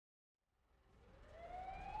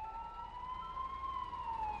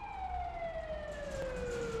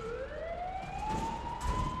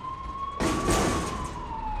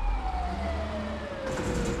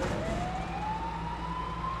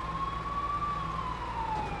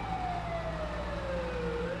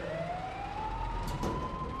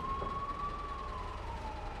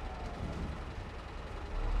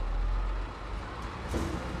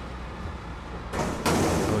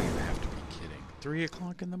3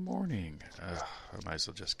 o'clock in the morning. I might as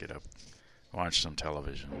well just get up, watch some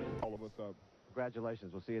television. All of us up.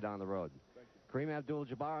 Congratulations. We'll see you down the road. Kareem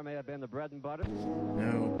Abdul-Jabbar may have been the bread and butter.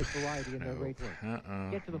 Nope. Variety and their great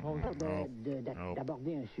work. Get to the point.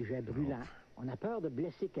 D'aborder un sujet brûlant. On a peur de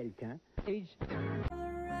blesser quelqu'un. Age.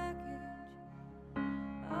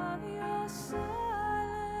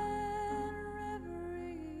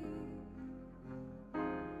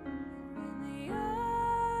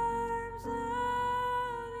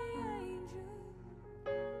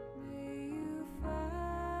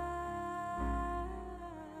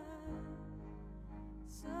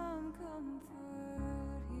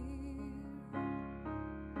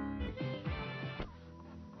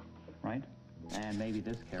 Right? And maybe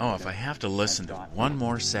this character. Oh, if I have to listen to one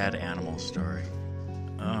more sad animal story.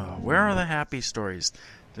 Oh, where are the happy stories?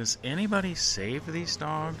 Does anybody save these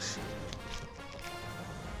dogs?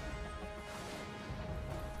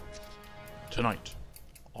 Tonight,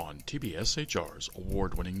 on TBSHR's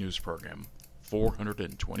award-winning news program,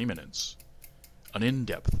 420 Minutes, an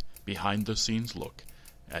in-depth, behind-the-scenes look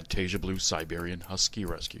at Taysia Blue's Siberian Husky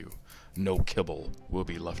rescue. No kibble will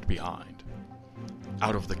be left behind.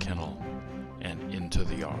 Out of the kennel and into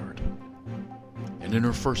the yard. And in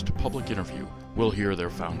her first public interview, we'll hear their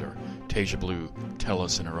founder, Taysia Blue, tell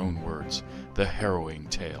us in her own words the harrowing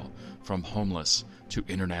tale from homeless to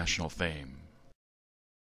international fame.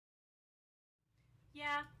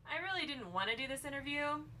 Yeah, I really didn't want to do this interview,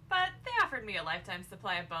 but they offered me a lifetime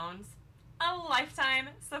supply of bones. A lifetime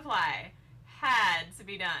supply. Had to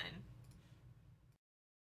be done.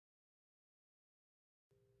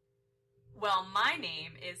 Well, my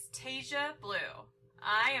name is Taysia Blue.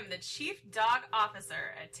 I am the Chief Dog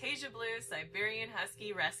Officer at Taysia Blue Siberian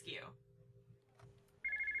Husky Rescue.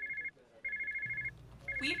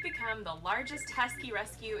 We've become the largest husky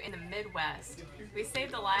rescue in the Midwest. We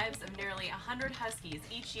save the lives of nearly 100 huskies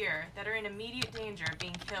each year that are in immediate danger of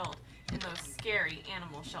being killed in those scary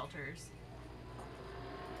animal shelters.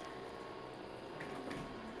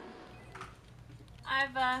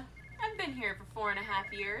 I've been here for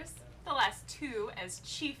 4.5 years. The last 2 as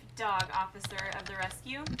Chief Dog Officer of the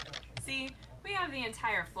rescue. See, we have the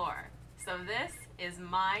entire floor, so this is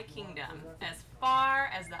my kingdom, as far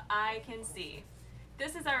as the eye can see.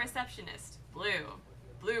 This is our receptionist, Blue,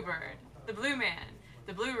 Bluebird, the Blue Man,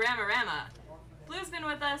 the Blue Rama. Blue's been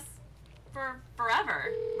with us for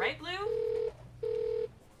forever, right, Blue?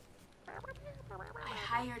 I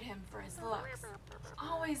hired him for his looks.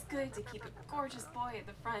 Always good to keep a gorgeous boy at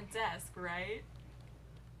the front desk, right?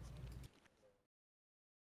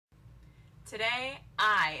 Today,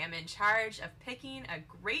 I am in charge of picking a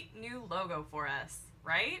great new logo for us,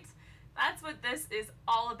 right? That's what this is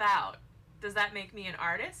all about. Does that make me an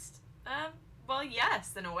artist? Well,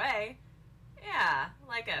 yes, in a way. Yeah,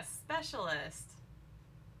 like a specialist.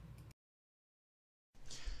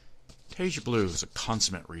 Taysia Blue is a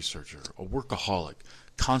consummate researcher, a workaholic,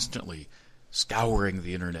 constantly scouring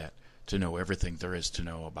the internet to know everything there is to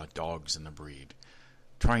know about dogs and the breed,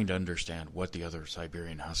 trying to understand what the other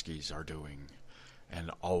Siberian Huskies are doing,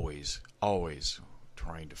 and always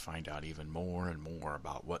trying to find out even more and more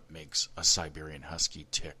about what makes a Siberian Husky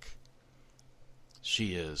tick.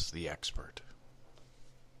 She is the expert.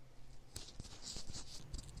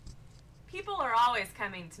 People are always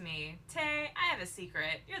coming to me. Tay, I have a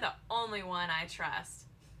secret. You're the only one I trust.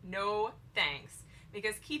 No thanks,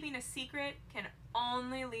 because keeping a secret can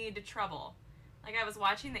only lead to trouble. Like I was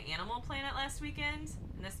watching the Animal Planet last weekend,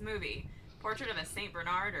 in this movie, Portrait of a Saint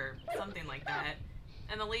Bernard or something like that,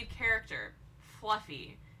 and the lead character,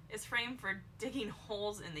 Fluffy, is framed for digging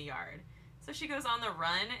holes in the yard. So she goes on the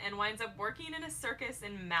run and winds up working in a circus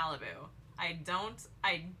in Malibu. I don't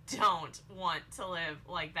want to live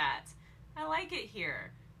like that. I like it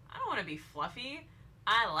here. I don't want to be Fluffy.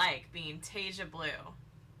 I like being Taysia Blue.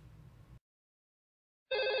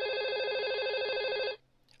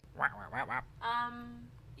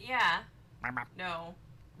 Yeah. No.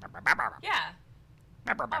 Yeah.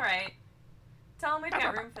 Alright. Tell them we've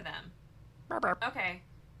got room for them. Okay.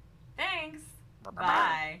 Thanks.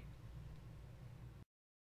 Bye.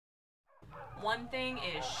 One thing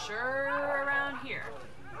is sure around here.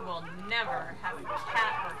 We'll never have a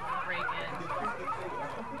cat burglar break-in.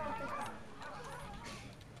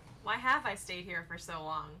 Why have I stayed here for so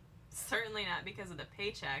long? Certainly not because of the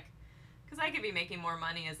paycheck. Because I could be making more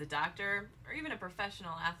money as a doctor or even a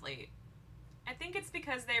professional athlete. I think it's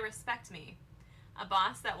because they respect me. A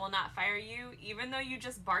boss that will not fire you even though you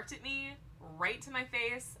just barked at me right to my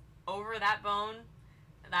face over that bone,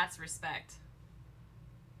 that's respect.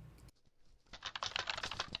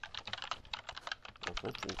 Well,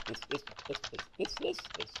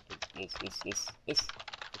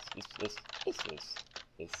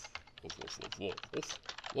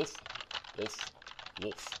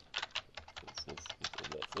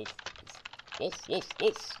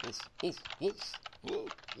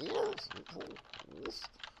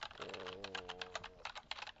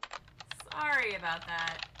 Sorry about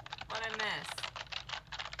that. What I miss.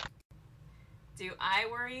 Do I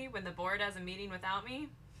worry when the board has a meeting without me?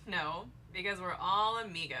 No, because we're all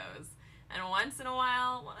amigos. And once in a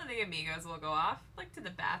while, one of the amigos will go off, like to the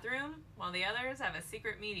bathroom, while the others have a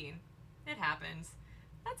secret meeting. It happens.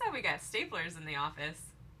 That's how we got staplers in the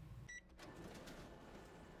office.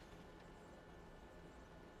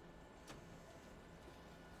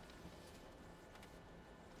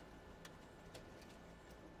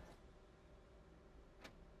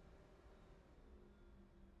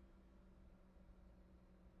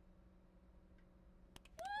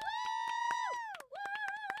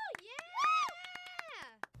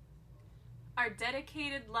 Our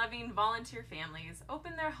dedicated, loving volunteer families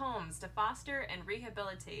open their homes to foster and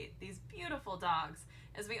rehabilitate these beautiful dogs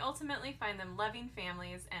as we ultimately find them loving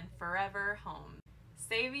families and forever homes.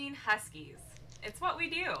 Saving Huskies. It's what we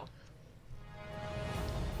do.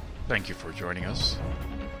 Thank you for joining us.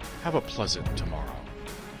 Have a pleasant tomorrow.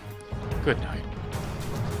 Good night.